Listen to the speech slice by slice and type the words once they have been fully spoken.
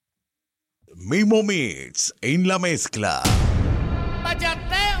MimoMix en la mezcla.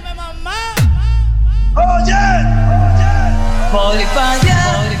 Bachateame, mamá. Oye, voy pa' allá,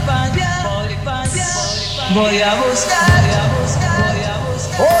 voy pa' allá, voy pa' allá, voy a buscar, voy a buscar, voy a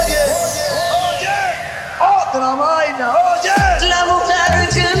buscar. oye, otra vaina, oye. La mujer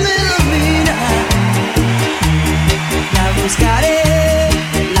que me domina, la buscaré,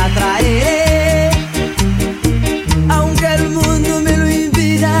 la traeré, aunque el mundo me lo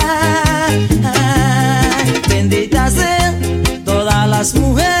impida. Benditas sean todas las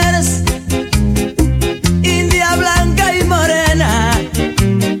mujeres, india, blanca y morena,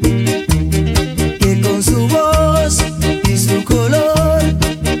 que con su voz y su color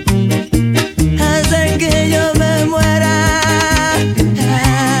hacen que yo me muera.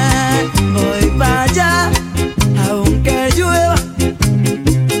 Voy para allá, aunque llueva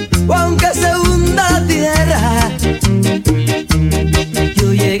o aunque se hunda la tierra,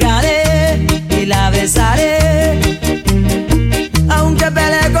 yo llegaré y la besaré, aunque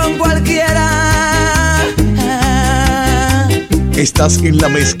pelee con cualquiera. Estás en la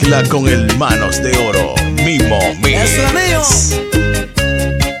mezcla con el Manos de Oro, MimoMix. Eso es mío.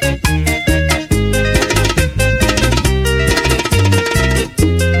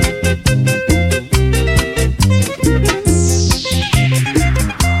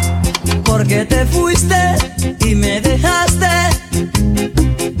 Porque te fuiste y me dejaste,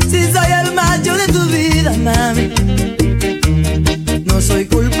 si soy el macho de tu vida, mami. No soy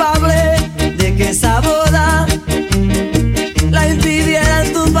culpable de que esa boda la impidiera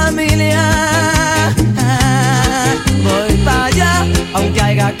tu familia. Voy para allá, aunque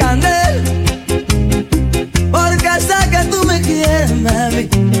haya candel, porque sé que tú me quieres, mami.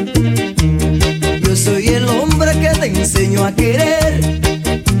 Yo soy el hombre que te enseñó a querer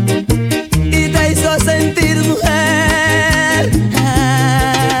y te hizo sentir mujer.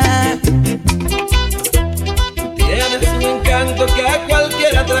 Tienes un encanto que a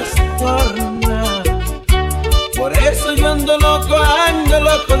cualquiera trastorna, por eso yo ando loco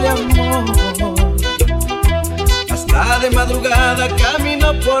de amor. Hasta de madrugada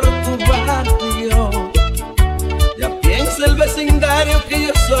camino por tu barrio, ya piensa el vecindario que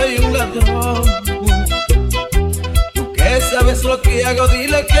yo soy un ladrón. Tú que sabes lo que hago,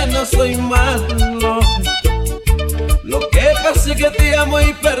 dile que no soy malo. Lo que pasa es que te amo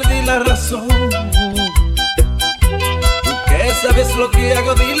y perdí la razón. Tú que sabes lo que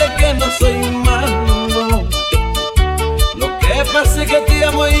hago, dile que no soy malo. Lo que pasa es que te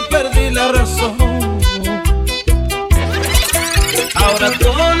amo y perdí la razón. Ahora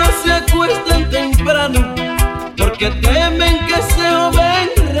todos se acuestan temprano porque temen que se joven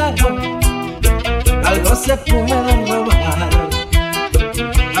raro. Algo se puede robar,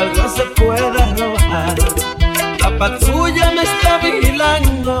 algo se puede robar. La patrulla me está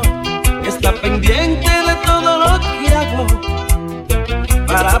vigilando, está pendiente de todo lo que hago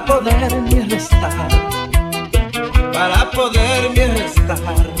para poderme arrestar, para poderme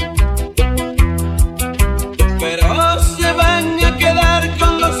arrestar. Pero se van a quedar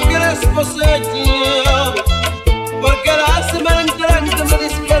con los crespos hechos, porque la semana entrante me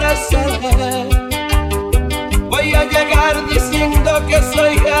disfrazaré. Voy a llegar diciendo que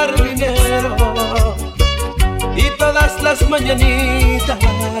soy jardinero, y todas las mañanitas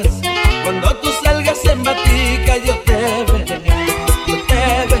cuando tú salgas en batica yo te veré, yo te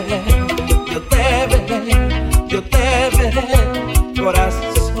veré, yo te veré, yo te veré,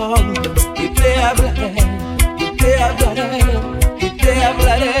 corazón, y te hablaré, y te hablaré, y te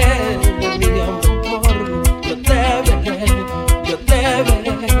hablaré de mi amor. Yo te veré, yo te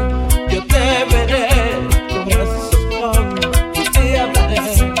veré, yo te veré, corazón, y te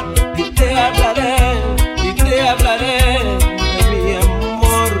hablaré, y te hablaré, y te hablaré de mi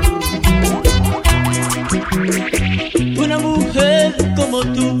amor. Una mujer como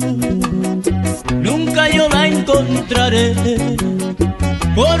tú nunca yo la encontraré,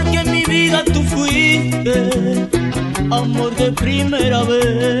 porque en mi vida tú fuiste amor de primera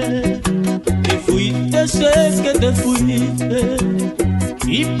vez. Te fuiste, sé que te fuiste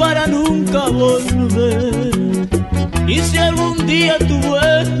y para nunca volver. Y si algún día tú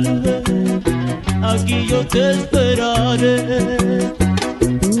vuelves, aquí yo te esperaré.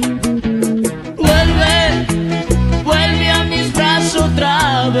 Vuelve, vuelve a mis brazos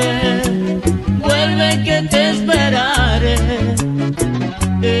otra vez, vuelve que te esperaré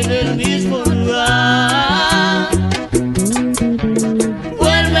en el mismo lugar.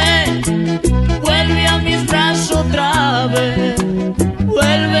 Vuelve, vuelve a mis brazos otra vez,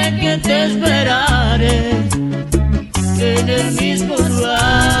 vuelve que te esperaré en el mismo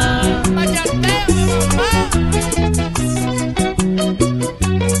lugar. Bachateame, mamá.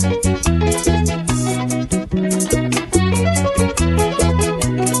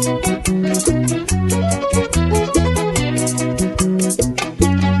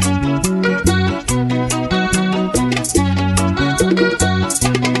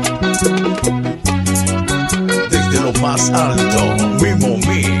 más alto,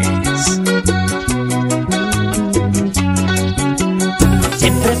 MimoMix.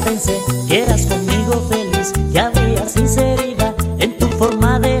 Siempre pensé que eras conmigo feliz, que había sinceridad en tu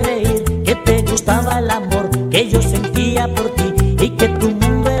forma de reír, que te gustaba el amor que yo sentía por ti y que tu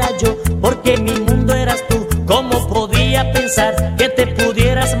mundo era yo, porque mi mundo eras tú. ¿Cómo podía pensar que te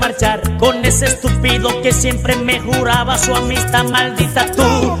pudieras marchar con ese estúpido que siempre me juraba su amistad? Maldita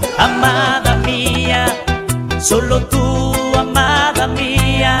tú, amada mía, solo tú, amada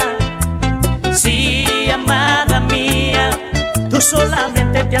mía. Sí, amada mía, tú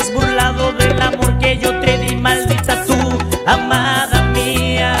solamente te has burlado del amor que yo te di. Maldita tú, amada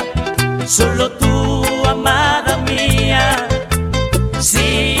mía, solo tú, amada mía.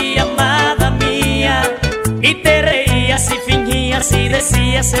 Sí, amada mía, y te reías y fingías y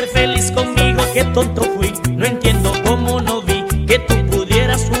decías ser feliz conmigo. Qué tonto fui, no entiendo cómo no vi que tú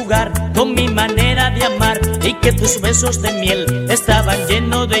pudieras jugar con mi manera de amar y que tus besos de miel estaban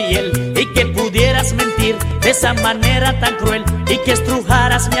llenos de hiel y que pudieras mentir de esa manera tan cruel y que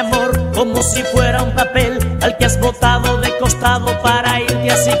estrujaras mi amor como si fuera un papel al que has botado de costado para irte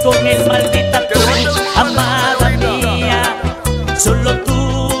así con él. Maldita tú, amada mía, solo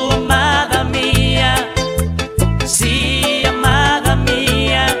tú, amada mía. Sí, amada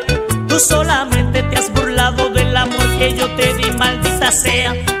mía, tú solamente te has burlado del amor que yo te di. Maldita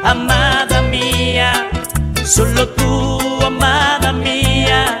sea, amada mía, solo tú, amada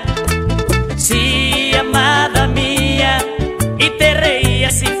mía. Sí, amada mía, y te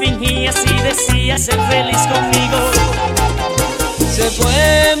reías y fingías y decías ser feliz conmigo. Se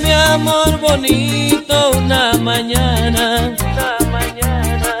fue mi amor bonito una mañana,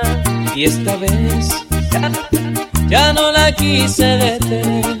 y esta vez ya no la quise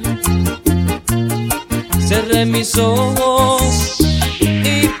detener. Cerré mis ojos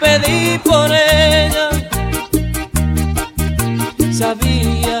y pedí por ella.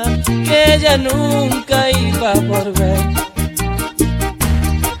 Sabía que ella nunca iba a volver.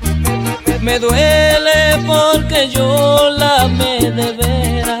 Me duele porque yo la amé de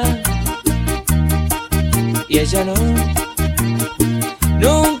veras y ella no,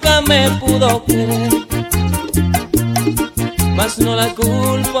 nunca me pudo querer. Mas no la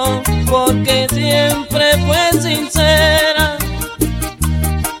culpo porque siempre fue sincera.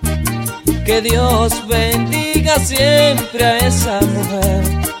 Que Dios bendiga siempre a esa mujer.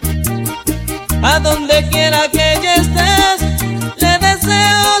 A donde quiera que ella esté, le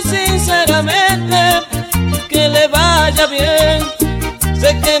deseo sinceramente que le vaya bien.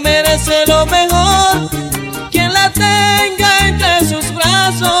 Sé que merece lo mejor, quien la tenga entre sus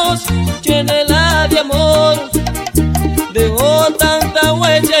brazos, llénela de amor. Dejó tanta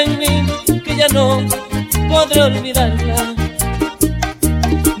huella en mí que ya no podré olvidarla.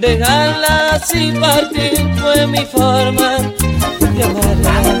 Dejarla así partir fue mi forma de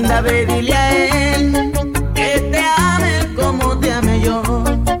amarla. Anda, ve, dile a él que te ame como te amé yo,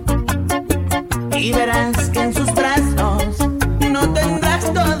 y verás que en sus brazos no tendrás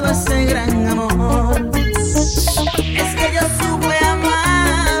todo ese gran amor. Es que yo supe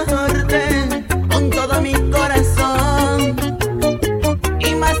amarte con todo mi corazón,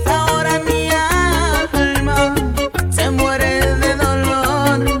 y más ahora mi alma se muere de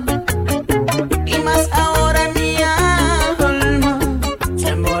dolor. Y más ahora mi alma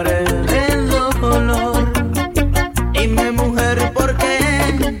se muere de dolor. Dime, mujer, ¿por qué?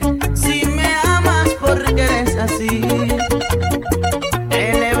 Si me amas, porque eres así.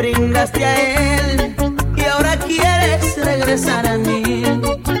 Te le brindaste a él y ahora quieres regresar a mí.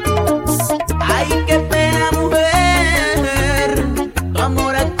 Ay, qué pena, mujer, tu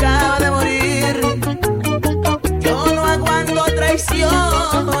amor acaba de morir. Yo no aguanto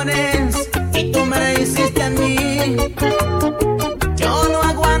traiciones y tú me la hiciste a mí. Yo no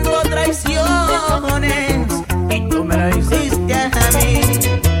aguanto traiciones y tú me la hiciste a mí.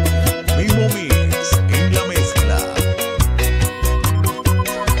 MimoMix en la mezcla.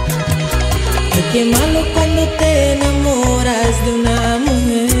 Ay, qué malo cuando te enamoras de una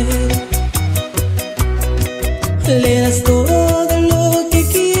mujer. Le das todo lo que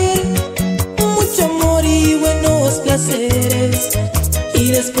quiere, mucho amor y buenos placeres,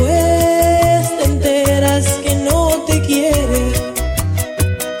 y después te enteras que no te quiere.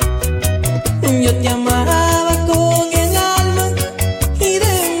 Yo te amaba con el alma y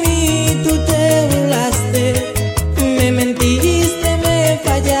de mí tú te burlaste. Me mentiste, me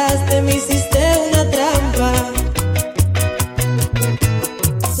fallaste, me hiciste una trampa.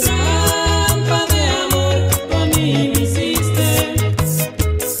 Trampa de amor, tú a mí me hiciste.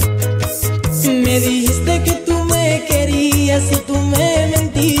 Me dijiste que tú me querías y tú me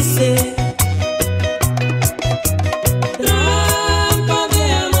mentiste.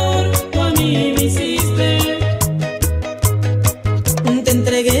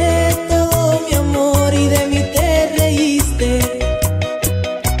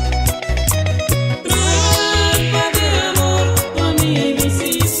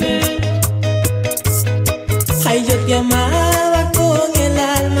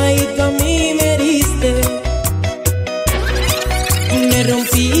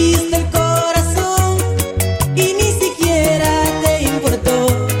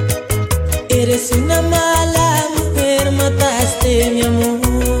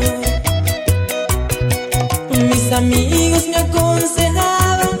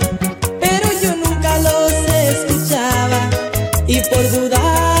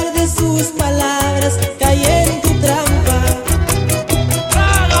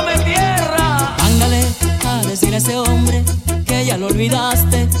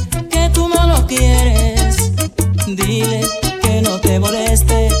 olvidaste que tú no lo quieres. Dile que no te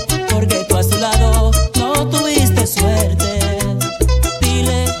moleste, porque tú a su lado no tuviste suerte.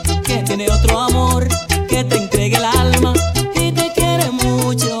 Dile que tiene otro amor, que te entregue el alma y te quiere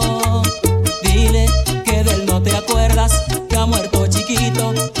mucho. Dile que de él no te acuerdas, que ha muerto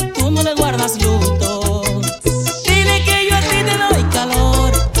chiquito, tú no le guardas luto. Dile que yo a ti te doy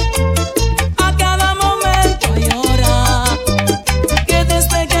calor a cada momento y hora, que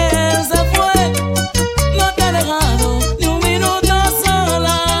desde que él se fue no te he dejado ni un minuto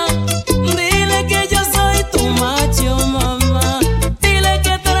sola. Dile que yo soy tu macho, mamá. Dile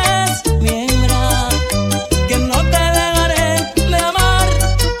que tú eres mi hembra, que no te dejaré de amar,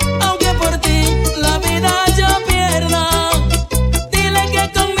 aunque por ti la vida yo pierda. Dile que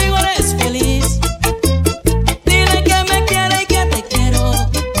conmigo eres feliz. Dile que me quiere y que te quiero.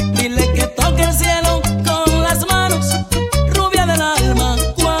 Dile que toque el cielo con las manos, rubia del alma,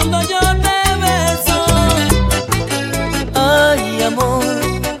 cuando yo te beso. Ay, amor,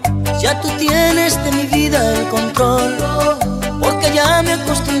 ya tú tienes de mi vida el control, porque ya me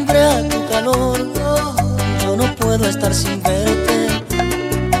acostumbré a tu calor. Yo no puedo estar sin verte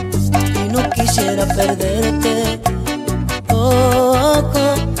y no quisiera perderte. Oh,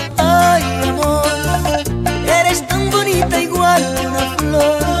 ay, amor, eres tan bonita igual que una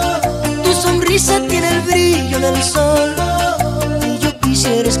flor. Tu sonrisa tiene el brillo del sol y yo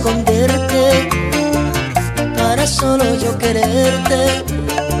quisiera esconderte para solo yo quererte.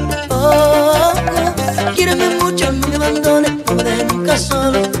 Oh, quiéreme mucho, no me abandones, no me dejes nunca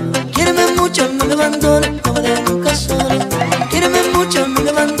solo. Quiéreme mucho, no me abandones, no me dejes nunca solo. Quiéreme mucho, no me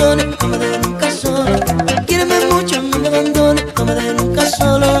abandones, no me dejes nunca solo. Quiéreme mucho, no me abandones, no me dejes nunca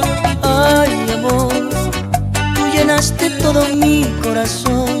solo. Ay, amor, tú llenaste todo mi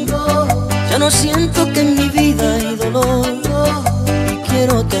corazón. Ya no siento que en mi vida hay dolor y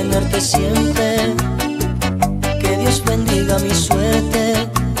quiero tenerte siempre. Que Dios bendiga mi suerte.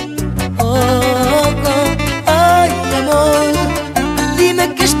 Ay, amor,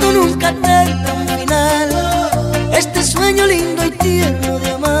 dime que esto nunca tendrá un final. Este sueño lindo y tierno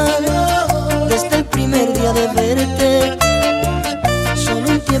de amar, desde el primer día de verte, solo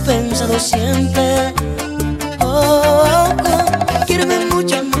en ti he pensado siempre. Quiéreme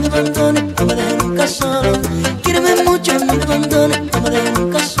mucho, no me abandones, no me dejes nunca solo. Quiéreme mucho, no me abandones, no me dejes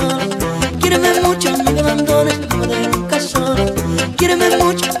nunca solo. Quiéreme mucho, no me abandones, no me dejes nunca solo. Quiéreme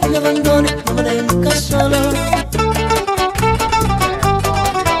mucho, no me abandones, no me dejes nunca solo.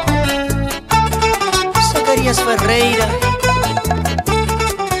 Zacarías Ferreira.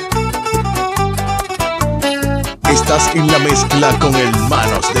 Estás en la mezcla con el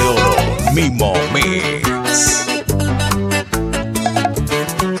Manos de Oro, MimoMix.